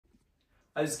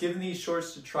I was given these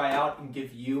shorts to try out and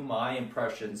give you my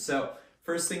impression. So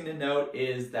first thing to note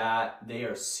is that they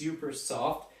are super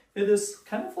soft. They're this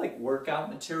kind of like workout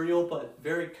material, but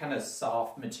very kind of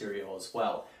soft material as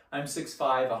well. I'm 6'5",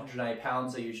 190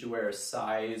 pounds. I usually wear a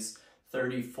size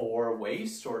 34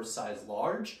 waist or size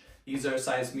large. These are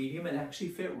size medium and actually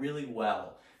fit really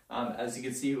well. As you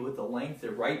can see with the length,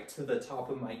 they're right to the top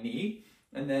of my knee.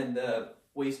 And then the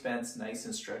waistband's nice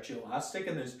and stretchy elastic,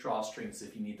 and there's drawstrings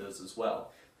if you need those as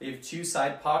well. They have 2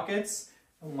 side pockets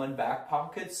and 1 back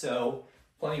pocket, so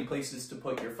plenty of places to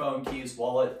put your phone, keys,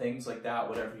 wallet, things like that,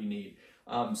 whatever you need.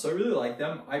 So I really like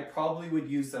them. I probably would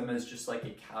use them as just like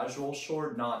a casual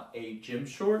short, not a gym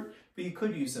short, but you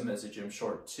could use them as a gym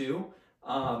short too.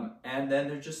 And then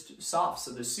they're just soft,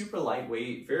 so they're super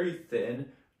lightweight, very thin,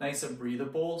 nice and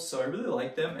breathable. So I really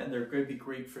like them, and they're going to be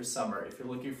great for summer. If you're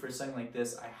looking for something like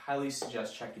this, I highly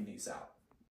suggest checking these out.